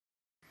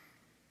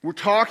We're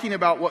talking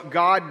about what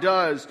God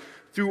does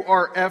through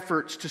our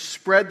efforts to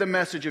spread the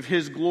message of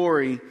His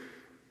glory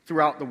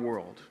throughout the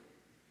world.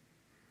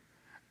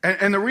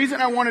 And the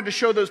reason I wanted to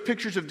show those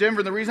pictures of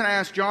Denver, the reason I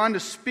asked John to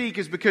speak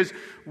is because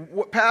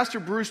what Pastor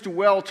Bruce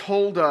DeWell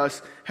told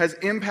us has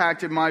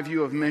impacted my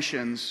view of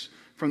missions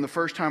from the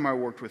first time I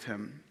worked with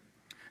him.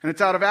 And it's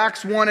out of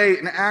Acts 1:8,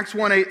 and Acts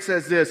 1:8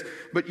 says this,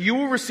 "But you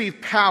will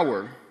receive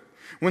power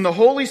when the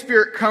Holy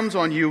Spirit comes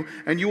on you,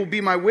 and you will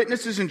be my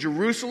witnesses in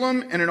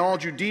Jerusalem and in all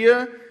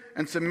Judea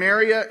and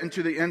Samaria and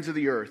to the ends of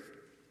the earth."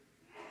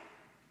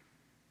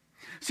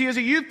 See, as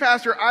a youth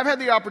pastor, I've had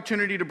the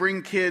opportunity to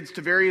bring kids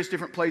to various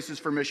different places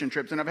for mission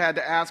trips, and I've had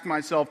to ask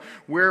myself,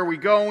 where are we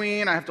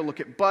going? I have to look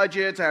at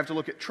budgets, I have to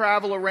look at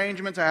travel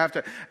arrangements, I have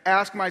to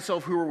ask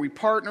myself, who are we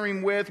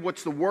partnering with?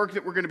 What's the work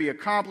that we're going to be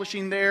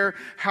accomplishing there?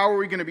 How are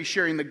we going to be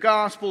sharing the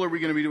gospel? Are we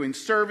going to be doing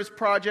service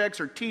projects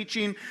or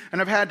teaching?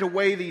 And I've had to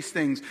weigh these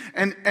things.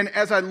 And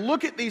as I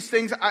look at these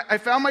things, I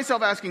found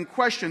myself asking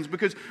questions,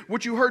 because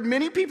what you heard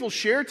many people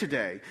share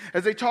today,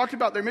 as they talked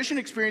about their mission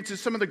experiences,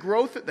 some of the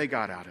growth that they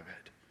got out of it.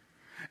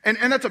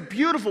 And that's a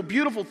beautiful,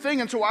 beautiful thing.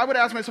 And so I would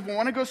ask myself, I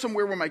want to go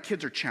somewhere where my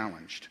kids are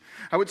challenged.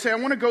 I would say I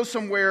want to go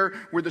somewhere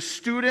where the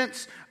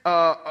students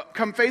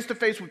come face to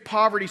face with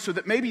poverty, so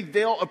that maybe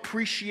they'll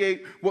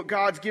appreciate what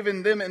God's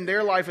given them in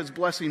their life as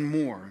blessing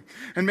more.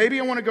 And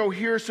maybe I want to go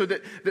here so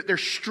that they're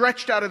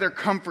stretched out of their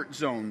comfort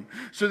zone,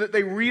 so that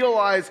they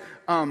realize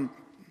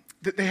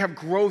that they have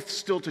growth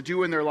still to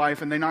do in their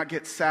life and they not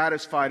get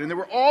satisfied. And there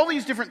were all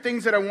these different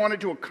things that I wanted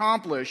to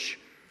accomplish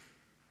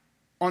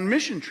on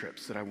mission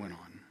trips that I went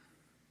on.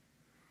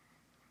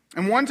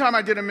 And one time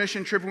I did a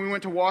mission trip, and we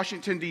went to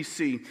Washington,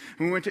 D.C.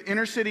 And we went to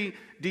inner city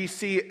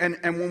D.C., and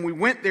when we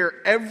went there,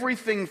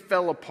 everything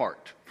fell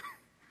apart.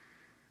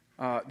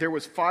 There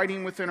was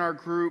fighting within our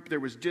group,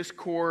 there was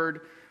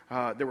discord,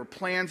 there were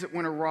plans that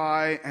went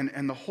awry,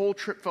 and the whole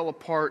trip fell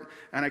apart,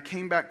 and I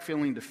came back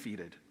feeling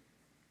defeated.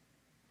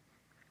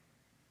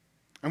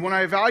 And when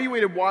I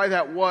evaluated why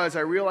that was, I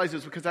realized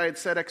it's because I had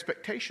set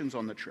expectations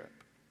on the trip.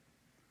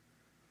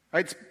 I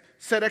had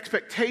set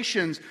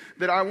expectations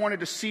that I wanted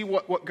to see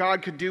what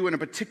God could do in a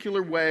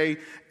particular way,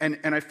 and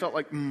I felt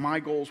like my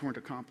goals weren't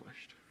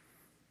accomplished.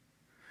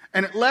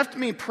 And it left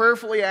me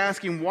prayerfully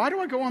asking, why do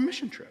I go on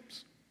mission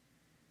trips?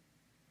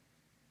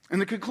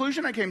 And the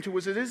conclusion I came to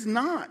was, it is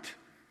not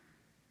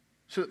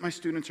so that my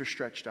students are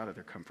stretched out of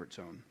their comfort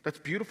zone. That's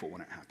beautiful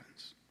when it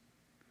happens.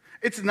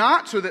 It's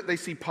not so that they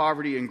see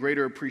poverty and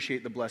greater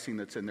appreciate the blessing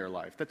that's in their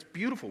life. That's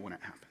beautiful when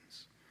it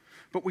happens.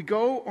 But we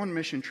go on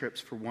mission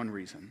trips for one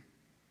reason.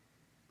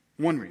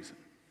 One reason,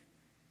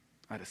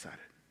 I decided.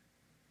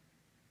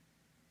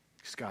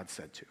 Because God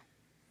said to.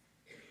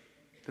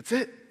 That's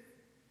it.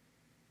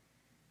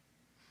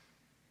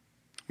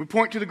 We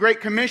point to the Great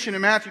Commission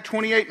in Matthew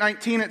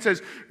 28:19. It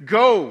says,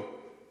 "Go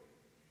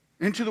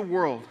into the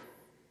world,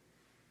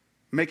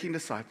 making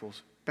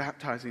disciples,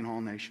 baptizing all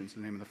nations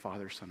in the name of the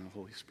Father, Son, and the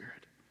Holy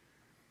Spirit."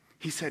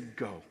 He said,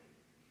 go,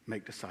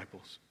 make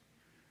disciples.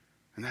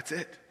 And that's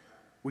it.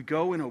 We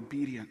go in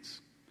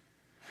obedience.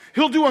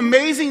 He'll do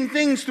amazing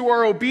things through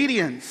our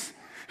obedience.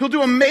 He'll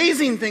do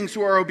amazing things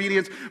through our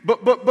obedience.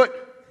 But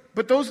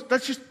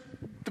that's just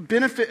the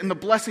benefit and the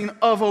blessing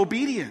of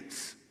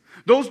obedience.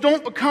 Those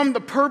don't become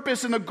the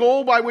purpose and the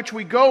goal by which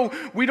we go.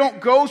 We don't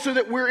go so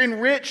that we're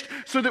enriched,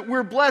 so that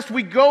we're blessed.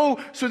 We go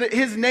so that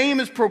His name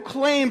is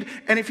proclaimed.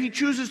 And if He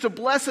chooses to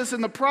bless us in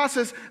the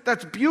process,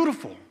 that's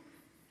beautiful.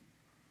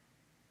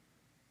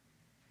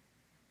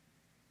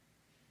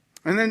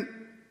 And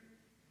then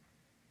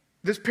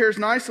this pairs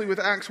nicely with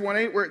Acts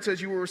 1:8, where it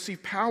says, "You will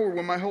receive power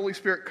when my Holy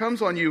Spirit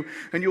comes on you,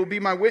 and you will be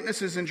my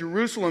witnesses in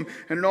Jerusalem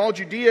and in all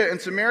Judea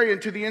and Samaria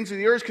and to the ends of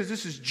the earth," because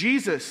this is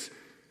Jesus,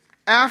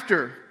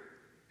 after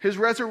His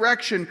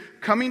resurrection,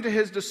 coming to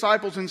His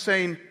disciples and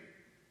saying,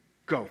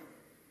 "Go,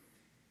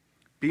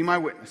 be my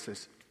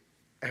witnesses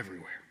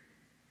everywhere."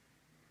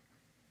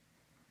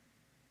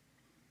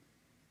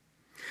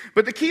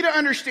 But the key to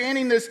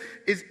understanding this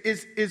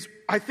is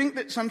I think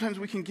that sometimes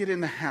we can get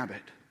in the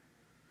habit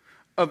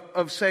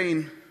of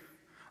saying,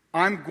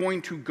 "I'm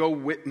going to go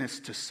witness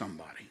to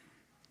somebody,"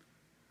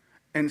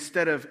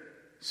 instead of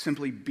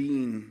simply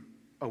being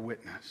a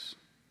witness.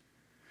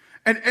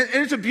 And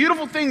it's a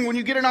beautiful thing when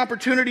you get an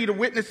opportunity to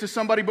witness to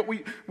somebody, but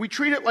we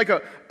treat it like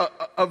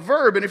a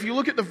verb. And if you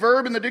look at the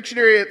verb in the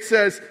dictionary, it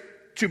says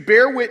to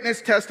bear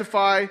witness,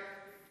 testify,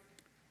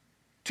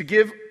 to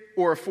give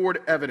or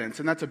afford evidence.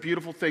 And that's a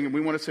beautiful thing. And we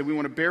want to say we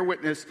want to bear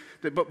witness,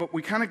 but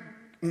we kind of,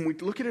 when we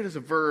look at it as a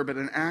verb and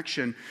an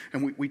action,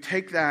 and we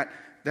take that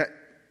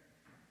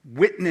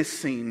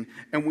witnessing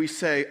and we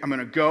say, I'm going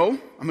to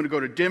go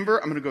to Denver,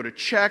 I'm going to go to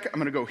Czech, I'm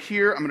going to go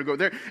here, I'm going to go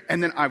there,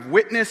 and then I've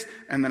witnessed,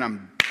 and then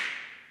I'm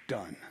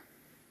done.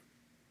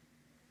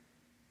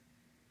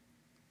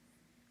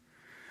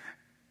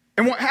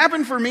 And what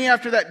happened for me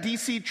after that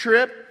DC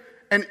trip,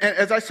 and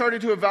as I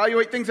started to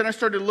evaluate things and I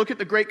started to look at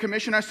the Great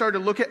Commission, I started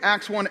to look at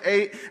Acts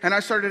 1:8, and I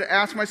started to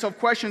ask myself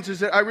questions, is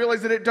that I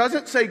realized that it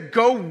doesn't say,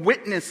 go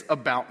witness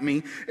about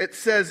me. It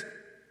says,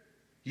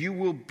 you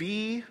will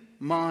be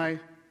my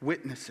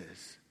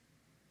witnesses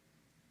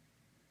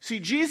See,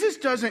 Jesus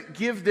doesn't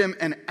give them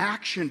an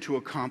action to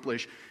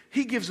accomplish.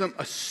 He gives them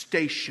a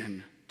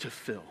station to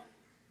fill.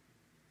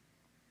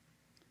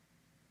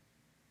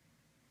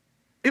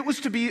 It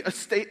was to be a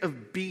state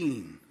of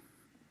being.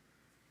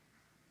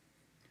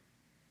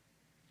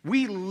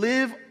 We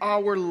live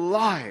our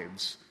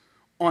lives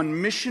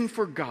on mission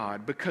for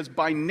God because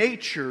by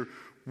nature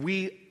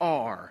we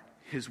are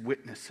His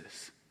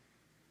witnesses.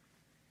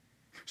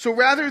 So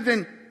rather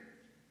than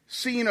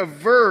seeing a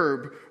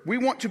verb, we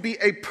want to be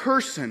a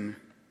person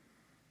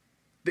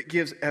that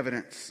gives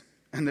evidence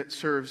and that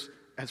serves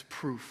as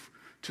proof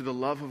to the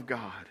love of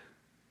God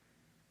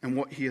and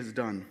what He has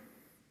done.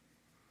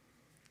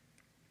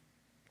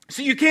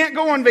 See, you can't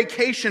go on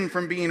vacation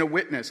from being a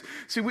witness.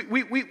 See,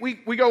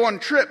 we go on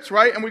trips,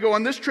 right? And we go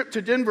on this trip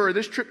to Denver, or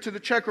this trip to the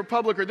Czech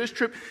Republic, or this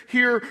trip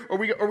here, or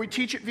we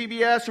teach at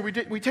VBS, or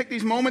we take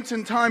these moments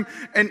in time,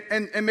 and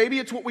maybe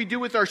it's what we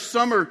do with our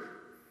summer.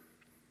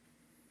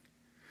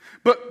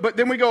 But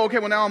then we go, okay,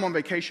 well, now I'm on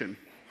vacation.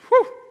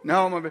 Whew,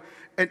 now I'm on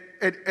and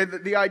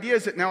the idea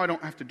is that now I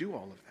don't have to do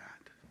all of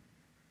that.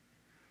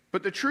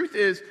 But the truth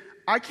is,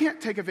 I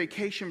can't take a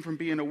vacation from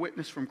being a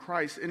witness from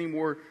Christ any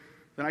more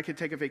than I could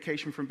take a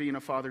vacation from being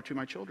a father to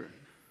my children.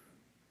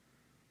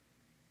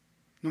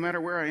 No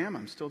matter where I am,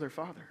 I'm still their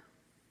father.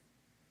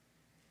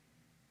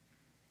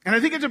 And I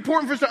think it's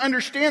important for us to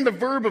understand the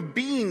verb of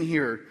being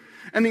here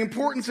and the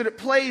importance that it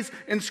plays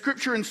in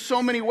Scripture in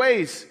so many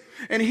ways.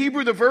 In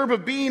Hebrew, the verb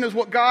of being is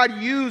what God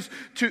used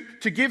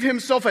to give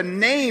Himself a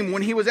name.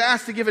 When He was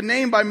asked to give a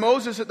name by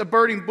Moses at the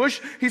burning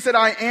bush, He said,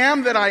 I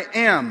am that I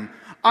am.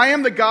 I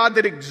am the God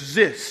that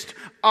exists.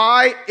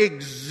 I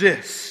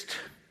exist.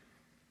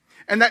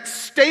 And that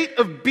state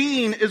of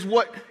being is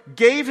what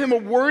gave Him a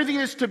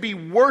worthiness to be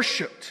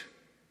worshiped.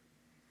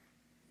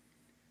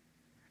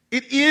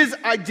 It is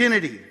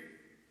identity.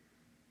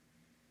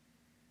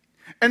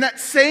 And that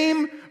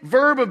same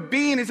verb of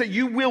being is that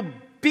you will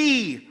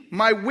be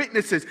my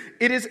witnesses.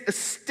 It is a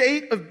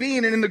state of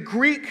being. And in the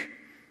Greek,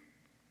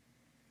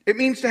 it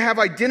means to have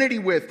identity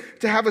with,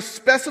 to have a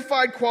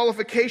specified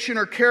qualification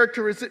or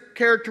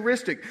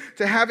characteristic,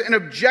 to have an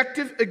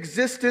objective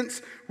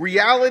existence,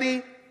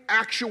 reality,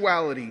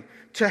 actuality,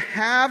 to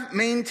have,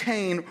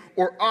 maintain,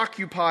 or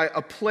occupy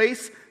a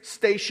place,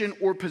 station,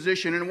 or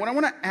position. And what I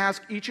want to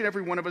ask each and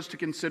every one of us to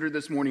consider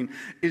this morning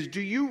is,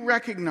 do you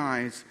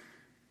recognize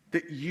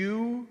that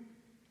you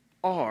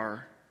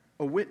are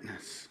a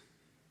witness?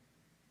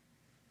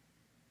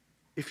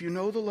 If you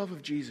know the love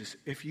of Jesus,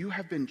 if you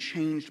have been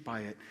changed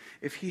by it,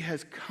 if He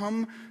has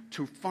come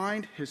to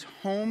find His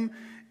home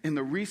in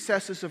the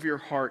recesses of your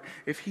heart,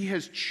 if He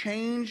has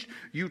changed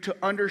you to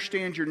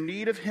understand your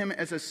need of Him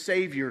as a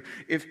Savior,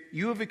 if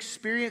you have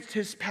experienced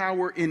His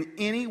power in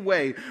any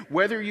way,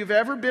 whether you've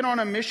ever been on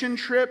a mission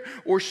trip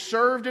or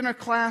served in a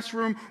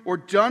classroom or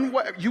done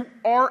what, you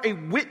are a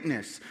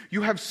witness.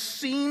 You have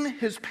seen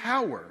His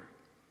power.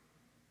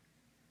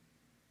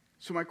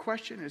 So my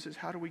question is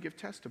how do we give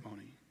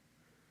testimony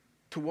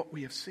to what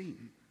we have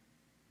seen?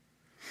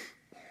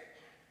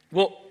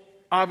 Well,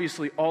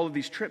 obviously, all of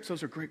these trips,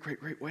 those are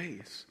great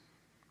ways.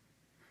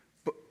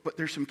 But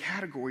there's some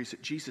categories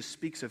that Jesus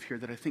speaks of here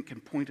that I think can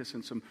point us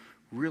in some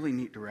really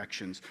neat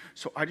directions.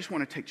 So I just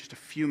want to take just a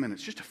few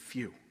minutes, just a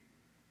few,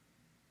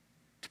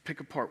 to pick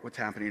apart what's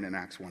happening in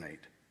Acts 1:8.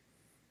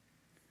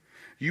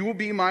 You will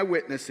be my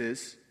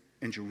witnesses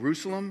in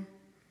Jerusalem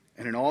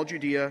and in all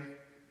Judea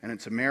and in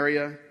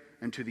Samaria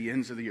and to the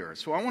ends of the earth.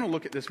 So I want to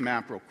look at this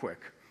map real quick.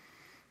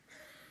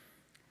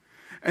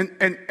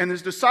 And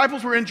His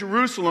disciples were in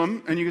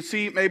Jerusalem, and you can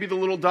see maybe the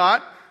little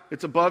dot.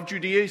 It's above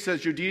Judea. He says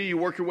Judea. You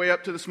work your way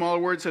up to the smaller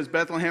word. It says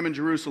Bethlehem and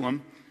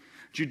Jerusalem.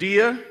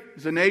 Judea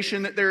is the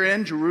nation that they're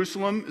in.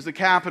 Jerusalem is the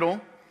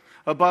capital.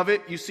 Above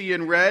it, you see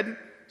in red,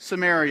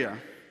 Samaria.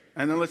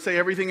 And then let's say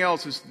everything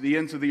else is the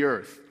ends of the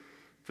earth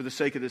for the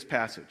sake of this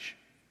passage.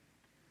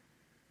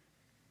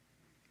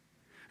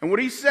 And what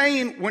He's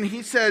saying when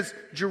He says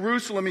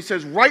Jerusalem, He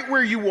says right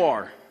where you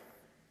are,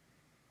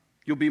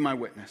 you'll be my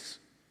witness.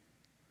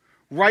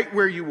 Right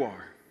where you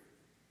are.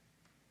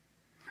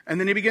 And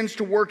then He begins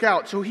to work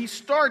out. So He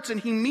starts and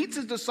He meets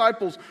His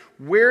disciples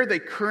where they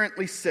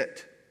currently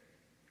sit.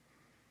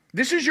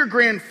 This is your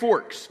Grand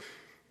Forks.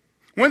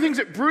 One of the things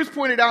that Bruce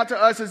pointed out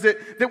to us is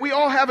that we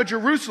all have a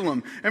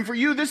Jerusalem. And for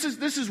you, this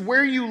is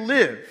where you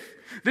live.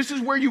 This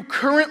is where you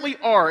currently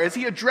are. As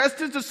He addressed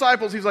His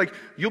disciples, He's like,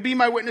 you'll be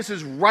my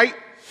witnesses right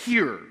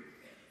here.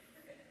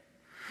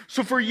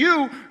 So for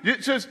you,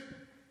 it says,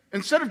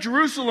 instead of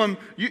Jerusalem,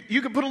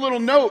 you can put a little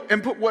note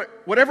and put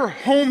whatever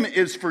home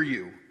is for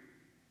you.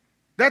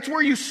 That's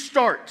where you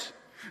start.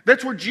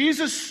 That's where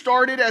Jesus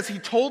started as He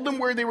told them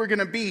where they were going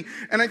to be.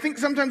 And I think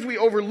sometimes we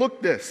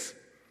overlook this.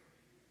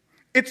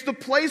 It's the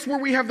place where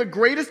we have the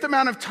greatest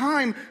amount of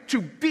time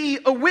to be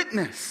a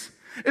witness.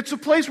 It's a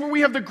place where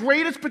we have the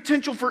greatest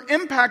potential for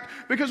impact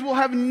because we'll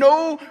have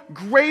no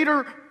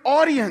greater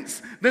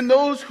audience than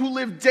those who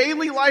live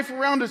daily life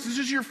around us. This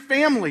is your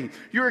family,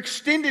 your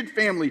extended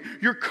family,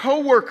 your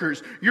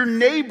coworkers, your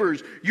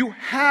neighbors. You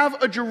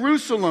have a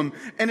Jerusalem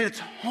and it's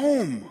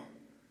home.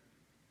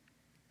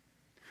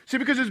 See,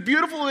 because as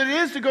beautiful as it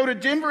is to go to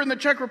Denver and the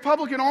Czech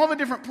Republic and all the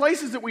different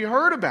places that we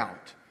heard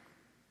about,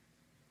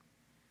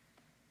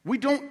 we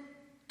don't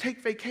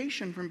take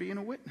vacation from being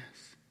a witness.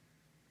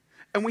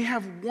 And we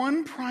have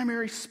one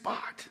primary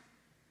spot.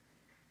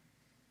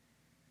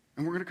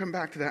 And we're going to come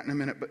back to that in a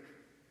minute,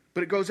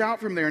 but it goes out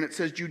from there and it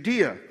says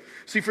Judea.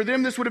 See, for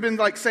them, this would have been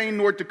like saying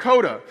North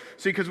Dakota.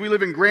 See, because we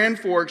live in Grand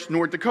Forks,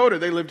 North Dakota.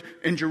 They lived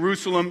in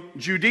Jerusalem,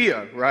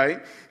 Judea,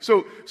 right?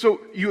 So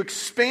you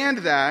expand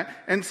that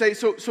and say,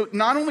 so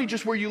not only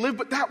just where you live,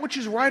 but that which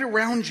is right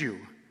around you.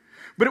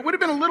 But it would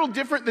have been a little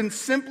different than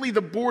simply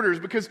the borders,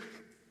 because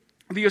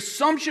the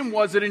assumption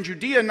was that in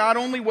Judea, not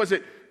only was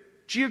it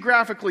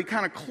geographically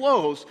kind of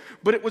close,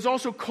 but it was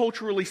also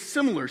culturally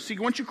similar. See,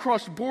 once you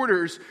crossed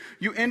borders,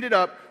 you ended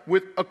up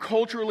with a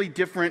culturally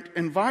different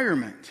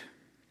environment.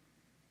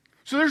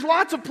 So there's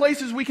lots of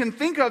places we can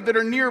think of that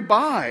are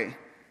nearby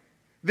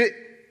that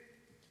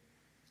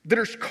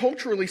are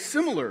culturally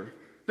similar.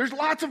 There's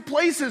lots of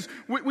places.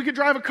 We could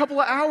drive a couple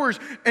of hours.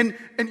 And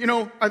you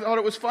know, I thought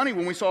it was funny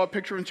when we saw a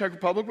picture in Czech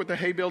Republic with the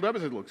hay baled up. I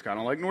said, it looks kind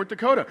of like North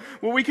Dakota.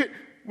 Well, we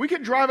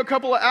could drive a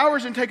couple of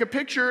hours and take a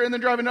picture, and then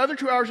drive another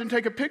 2 hours and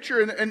take a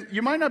picture, and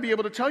you might not be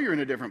able to tell you're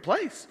in a different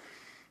place.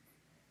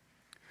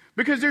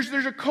 Because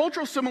there's a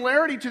cultural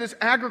similarity to this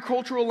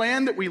agricultural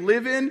land that we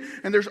live in,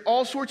 and there's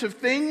all sorts of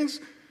things.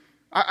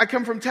 I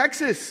come from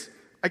Texas.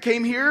 I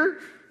came here.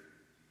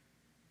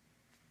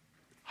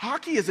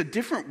 Hockey is a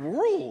different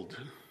world.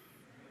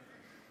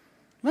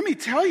 Let me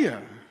tell you.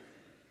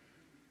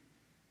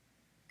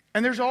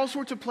 And there's all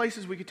sorts of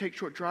places we could take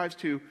short drives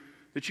to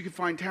that you could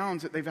find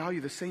towns that they value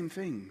the same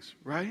things,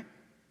 right?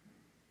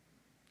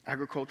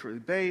 Agriculturally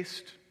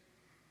based,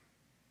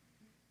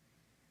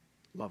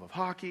 love of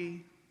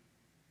hockey.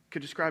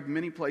 Could describe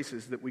many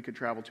places that we could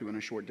travel to in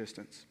a short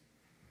distance.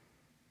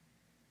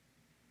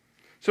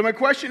 So my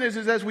question is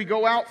as we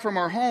go out from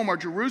our home, our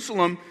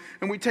Jerusalem,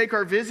 and we take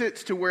our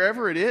visits to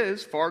wherever it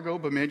is, Fargo,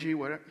 Bemidji,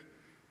 whatever,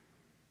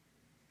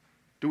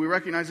 do we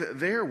recognize that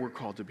there we're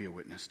called to be a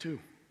witness too?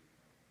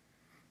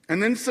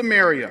 And then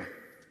Samaria.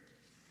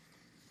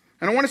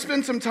 And I want to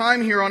spend some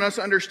time here on us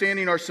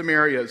understanding our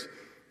Samarias,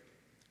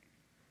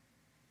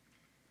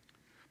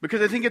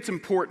 because I think it's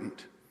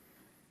important.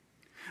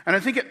 And I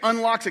think it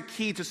unlocks a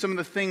key to some of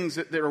the things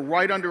that are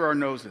right under our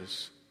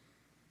noses.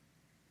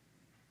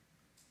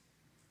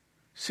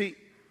 See,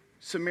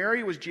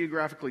 Samaria was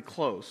geographically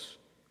close,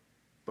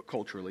 but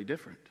culturally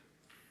different.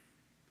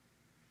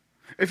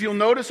 If you'll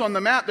notice on the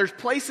map, there's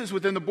places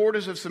within the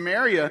borders of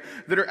Samaria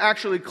that are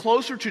actually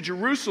closer to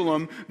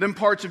Jerusalem than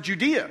parts of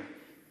Judea.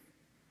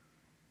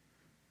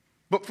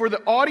 But for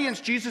the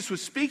audience Jesus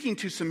was speaking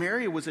to,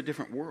 Samaria was a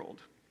different world.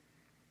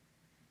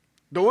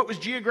 Though it was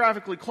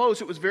geographically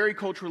close, it was very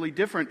culturally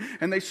different,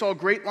 and they saw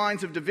great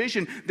lines of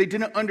division. They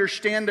didn't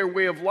understand their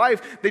way of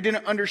life. They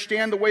didn't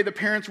understand the way the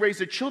parents raised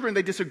their children.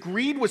 They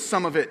disagreed with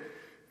some of it.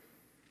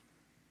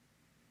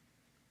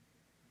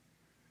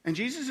 And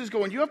Jesus is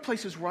going, you have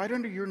places right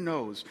under your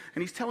nose.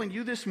 And he's telling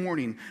you this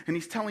morning, and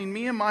he's telling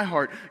me in my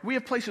heart, we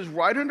have places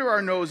right under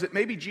our nose that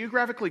may be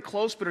geographically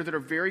close, but that are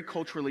very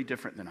culturally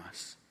different than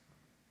us.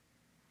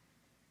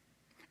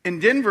 In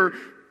Denver,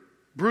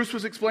 Bruce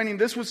was explaining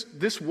this was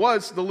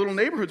the little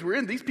neighborhoods we're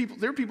in.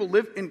 Their people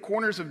live in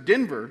corners of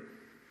Denver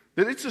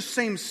that it's the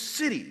same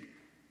city,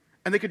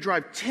 and they could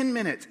drive 10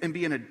 minutes and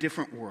be in a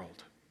different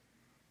world.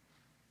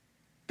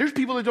 There's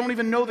people that don't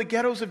even know the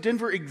ghettos of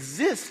Denver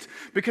exist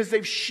because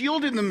they've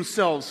shielded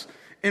themselves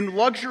in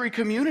luxury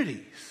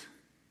communities.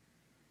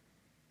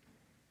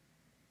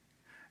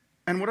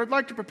 And what I'd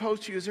like to propose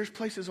to you is there's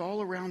places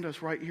all around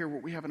us right here where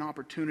we have an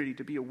opportunity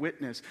to be a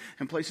witness,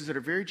 and places that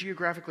are very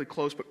geographically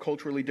close but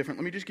culturally different.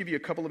 Let me just give you a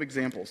couple of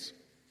examples.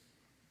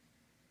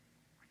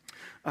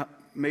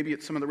 Maybe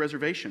it's some of the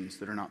reservations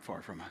that are not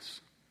far from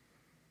us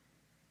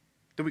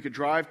that we could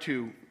drive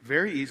to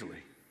very easily.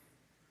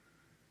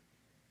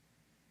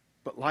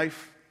 But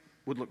life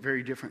would look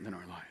very different than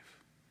our life.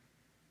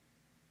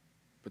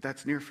 But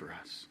that's near for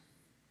us.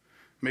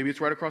 Maybe it's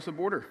right across the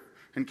border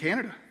in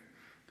Canada.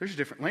 There's a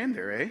different land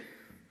there, eh?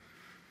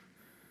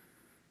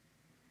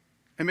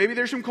 And maybe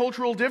there's some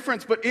cultural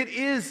difference, but it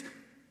is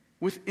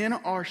within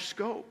our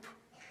scope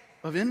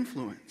of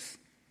influence.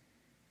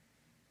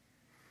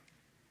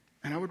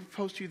 And I would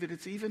propose to you that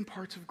it's even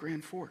parts of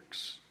Grand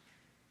Forks.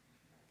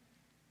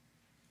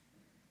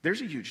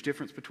 There's a huge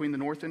difference between the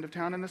north end of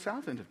town and the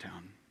south end of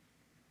town.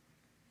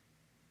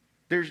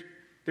 There's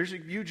a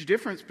huge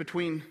difference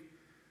between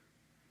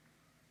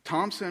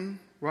Thompson,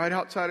 right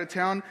outside of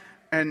town,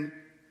 and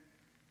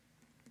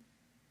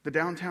the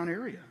downtown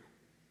area.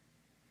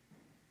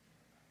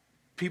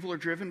 People are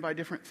driven by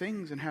different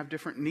things and have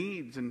different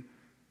needs and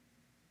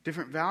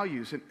different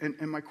values.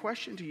 And my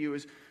question to you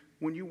is,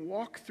 when you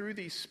walk through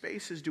these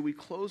spaces, do we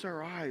close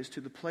our eyes to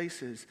the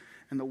places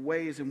and the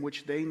ways in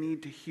which they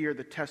need to hear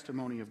the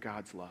testimony of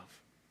God's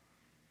love?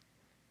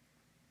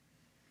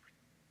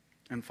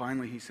 And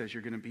finally, he says,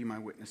 you're going to be my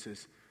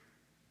witnesses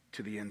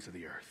to the ends of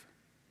the earth.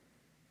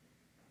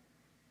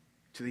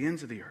 To the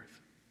ends of the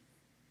earth.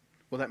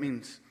 Well, that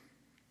means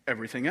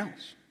everything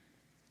else.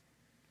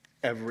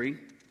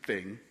 Everything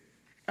anything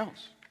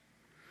else.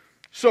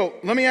 So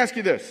let me ask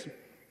you this.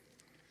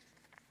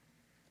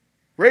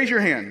 Raise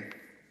your hand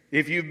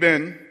if you've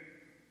been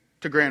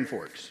to Grand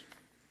Forks.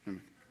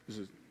 This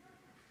is a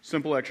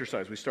simple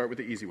exercise. We start with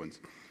the easy ones.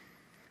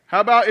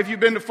 How about if you've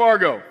been to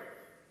Fargo?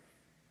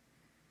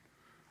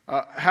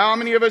 How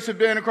many of us have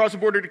been across the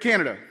border to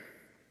Canada?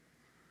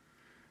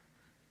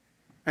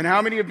 And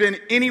how many have been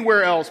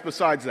anywhere else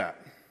besides that?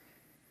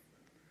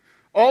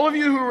 All of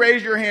you who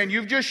raised your hand,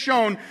 you've just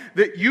shown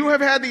that you have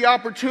had the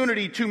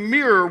opportunity to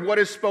mirror what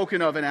is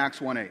spoken of in Acts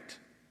 1:8.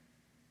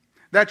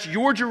 That's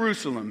your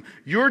Jerusalem,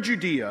 your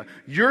Judea,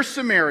 your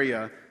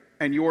Samaria,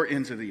 and your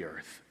ends of the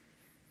earth.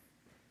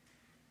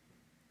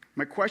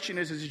 My question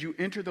is as you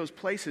enter those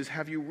places,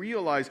 have you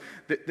realized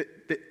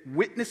that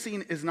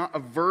witnessing is not a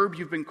verb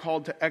you've been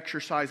called to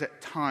exercise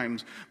at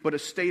times, but a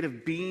state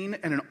of being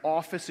and an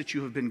office that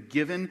you have been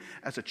given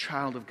as a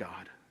child of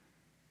God?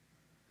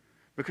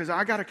 Because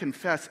I got to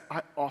confess,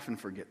 I often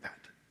forget that.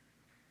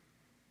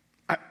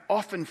 I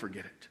often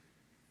forget it.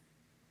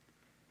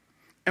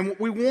 And what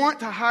we want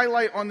to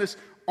highlight on this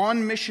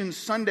On Mission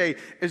Sunday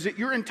is that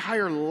your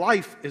entire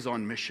life is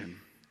on mission.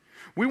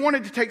 We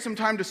wanted to take some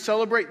time to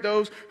celebrate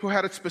those who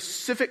had a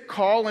specific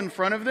call in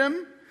front of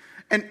them,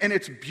 and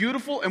it's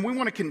beautiful, and we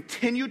want to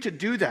continue to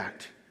do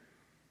that.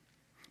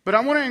 But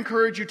I want to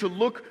encourage you to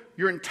look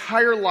your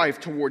entire life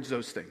towards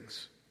those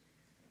things.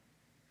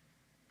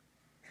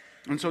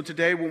 And so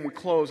today when we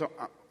close,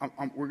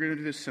 we're going to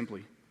do this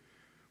simply.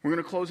 We're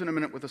going to close in a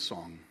minute with a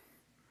song,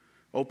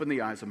 Open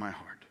the Eyes of My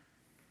Heart.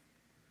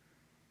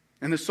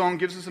 And this song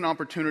gives us an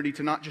opportunity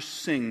to not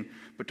just sing,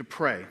 but to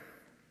pray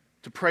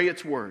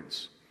its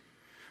words.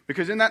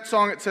 Because in that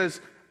song it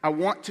says, I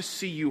want to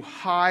see you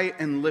high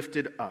and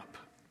lifted up.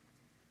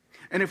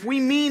 And if we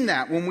mean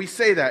that when we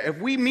say that, if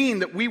we mean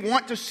that we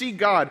want to see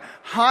God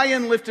high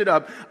and lifted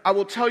up, I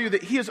will tell you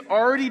that He has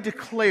already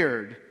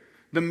declared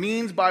the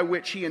means by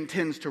which He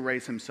intends to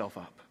raise Himself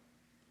up.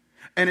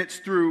 And it's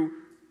through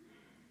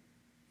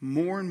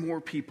more and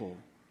more people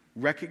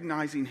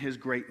recognizing His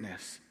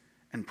greatness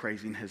and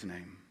praising His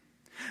name.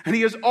 And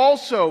He has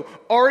also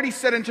already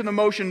set into the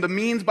motion the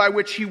means by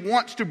which He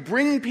wants to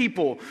bring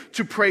people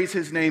to praise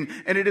His name,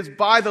 and it is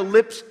by the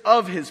lips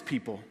of His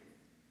people.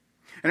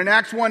 And in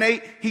Acts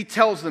 1:8, He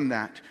tells them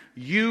that.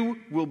 You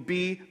will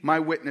be my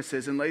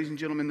witnesses. And ladies and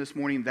gentlemen, this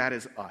morning, that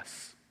is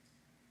us.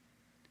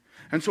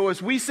 And so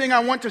as we sing, I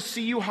want to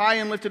see you high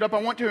and lifted up,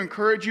 I want to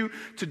encourage you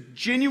to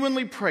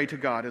genuinely pray to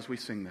God as we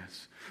sing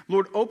this.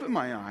 Lord, open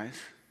my eyes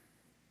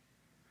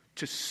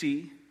to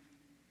see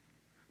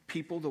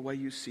people the way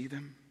you see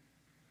them,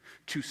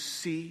 to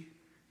see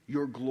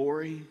your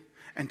glory,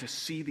 and to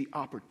see the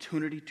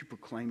opportunity to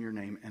proclaim your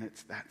name. And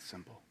it's that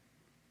simple.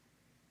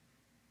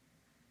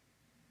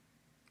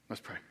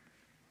 Let's pray.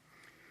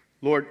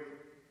 Lord,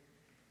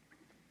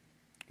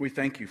 we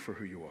thank you for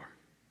who you are.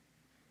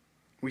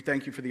 We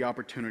thank you for the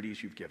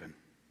opportunities you've given.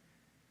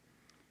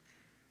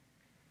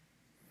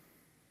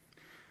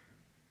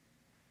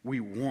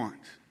 We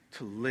want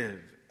to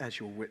live as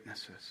your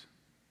witnesses.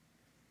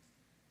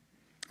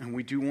 And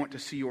we do want to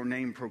see your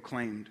name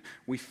proclaimed.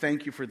 We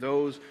thank you for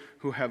those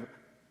who have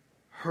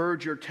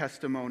heard your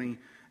testimony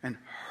and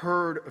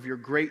heard of your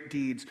great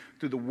deeds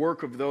through the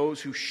work of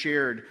those who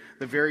shared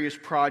the various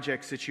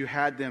projects that you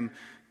had them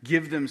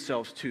give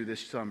themselves to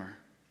this summer.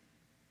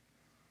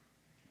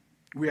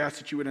 We ask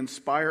that you would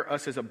inspire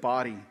us as a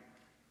body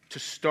to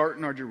start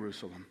in our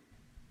Jerusalem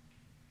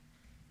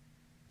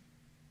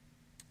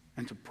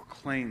and to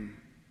proclaim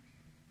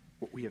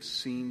what we have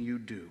seen you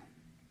do.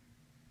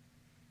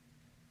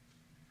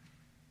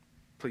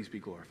 Please be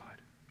glorified.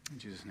 In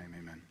Jesus' name,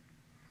 amen.